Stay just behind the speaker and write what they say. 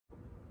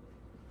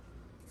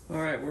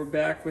All right, we're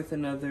back with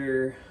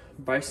another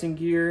Bison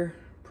Gear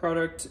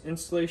product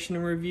installation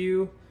and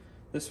review.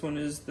 This one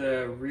is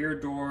the rear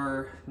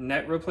door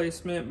net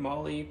replacement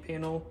MOLLE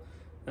panel.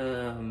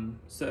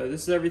 So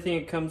this is everything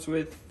it comes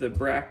with: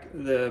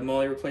 the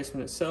MOLLE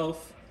replacement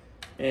itself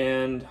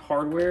and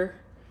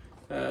hardware.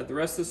 The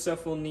rest of the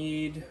stuff we'll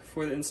need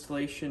for the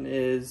installation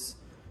is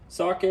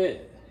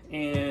socket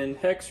and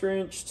hex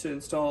wrench to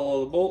install all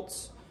the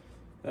bolts,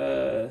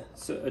 so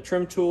a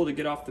trim tool to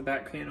get off the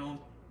back panel,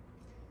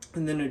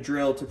 and then a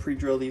drill to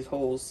pre-drill these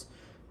holes.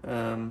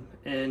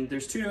 And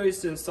there's two ways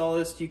to install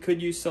this. You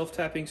could use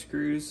self-tapping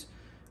screws.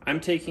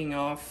 I'm taking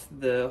off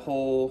the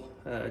whole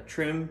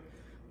trim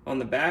on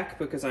the back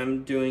because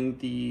I'm doing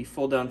the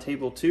fold-down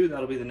table too.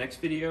 That'll be the next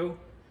video.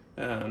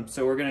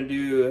 So we're gonna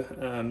do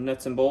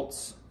nuts and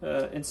bolts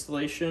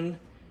installation,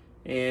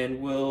 and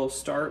we'll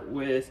start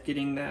with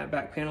getting that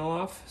back panel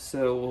off.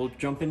 So we'll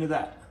jump into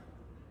that.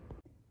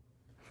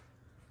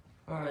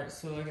 Alright,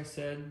 so like I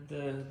said,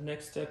 the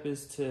next step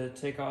is to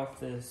take off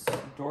this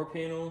door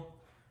panel.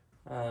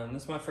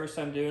 This is my first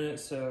time doing it,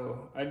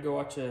 so I'd go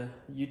watch a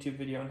YouTube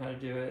video on how to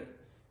do it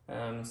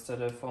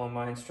instead of following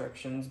my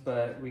instructions,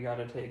 but we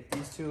gotta take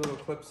these two little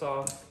clips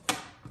off.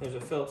 There's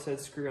a Phillips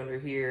head screw under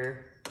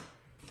here.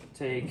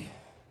 Take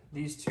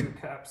these two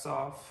caps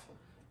off,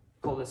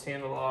 pull this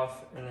handle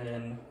off, and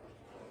then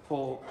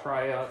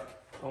pry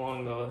up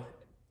along the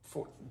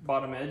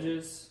bottom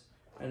edges,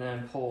 and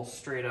then pull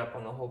straight up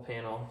on the whole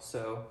panel.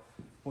 So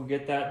we'll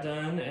get that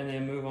done and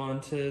then move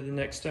on to the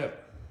next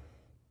step.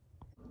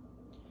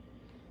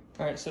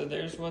 All right, so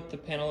there's what the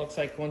panel looks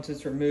like once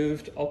it's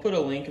removed. I'll put a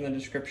link in the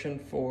description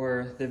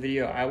for the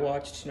video I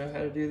watched to know how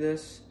to do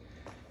this.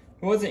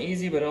 It wasn't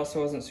easy, but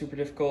also wasn't super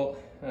difficult.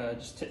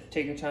 Just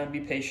take your time, be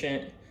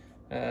patient.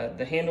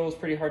 The handle was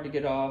pretty hard to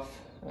get off,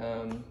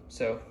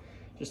 so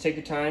just take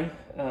your time.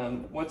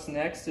 What's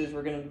next is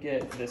we're gonna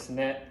get this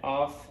net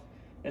off.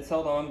 It's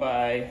held on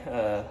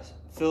by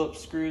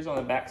Phillips screws on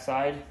the back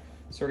side.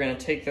 So we're gonna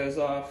take those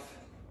off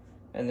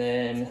and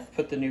then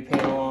put the new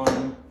panel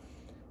on,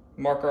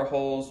 mark our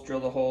holes, drill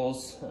the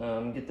holes,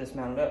 get this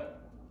mounted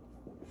up.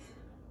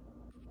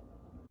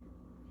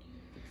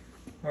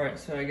 All right,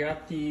 so I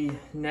got the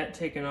net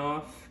taken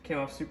off, came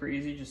off super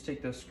easy, just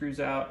take those screws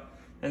out.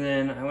 And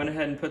then I went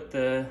ahead and put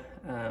the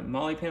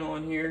MOLLE panel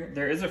on here.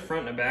 There is a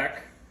front and a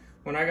back.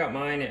 When I got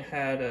mine, it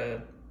had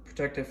a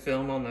protective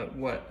film on the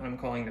what I'm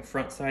calling the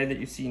front side that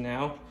you see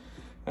now.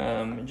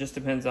 It just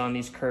depends on,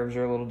 these curves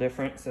are a little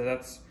different, so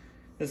that's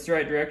the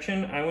right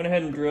direction. I went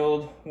ahead and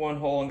drilled one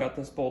hole and got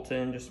this bolt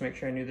in just to make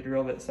sure I knew the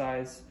drill bit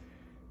size.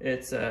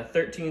 It's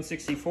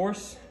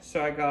 13/64,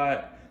 so I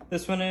got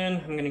this one in.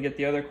 I'm gonna get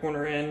the other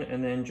corner in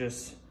and then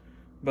just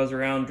buzz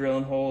around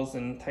drilling holes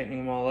and tightening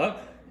them all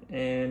up,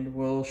 and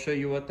we'll show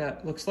you what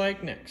that looks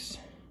like next.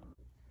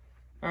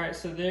 All right,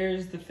 so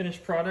there's the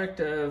finished product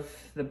of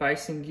the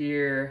Bison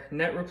Gear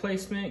net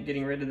replacement,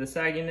 getting rid of the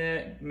saggy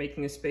net,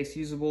 making the space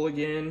usable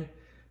again.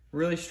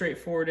 Really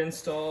straightforward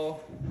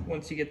install.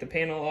 Once you get the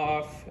panel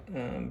off,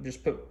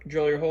 just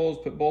drill your holes,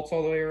 put bolts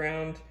all the way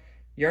around.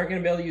 You aren't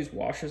gonna be able to use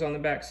washers on the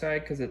back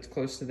side because it's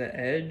close to the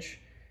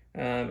edge.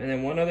 And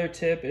then one other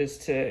tip is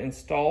to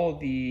install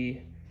the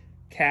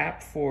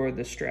cap for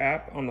the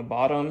strap on the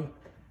bottom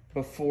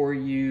before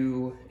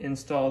you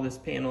install this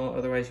panel,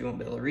 otherwise you won't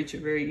be able to reach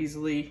it very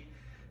easily.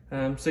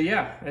 So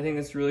yeah, I think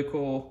it's a really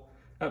cool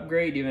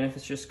upgrade, even if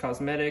it's just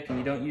cosmetic and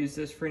you don't use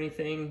this for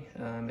anything.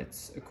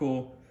 It's a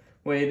cool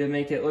way to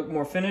make it look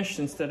more finished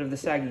instead of the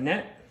saggy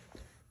net.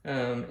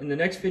 In the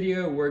next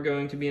video, we're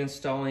going to be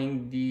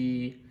installing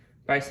the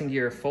Bison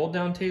Gear fold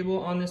down table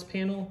on this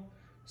panel.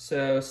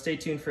 So stay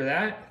tuned for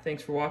that.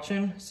 Thanks for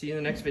watching. See you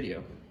in the next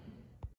video.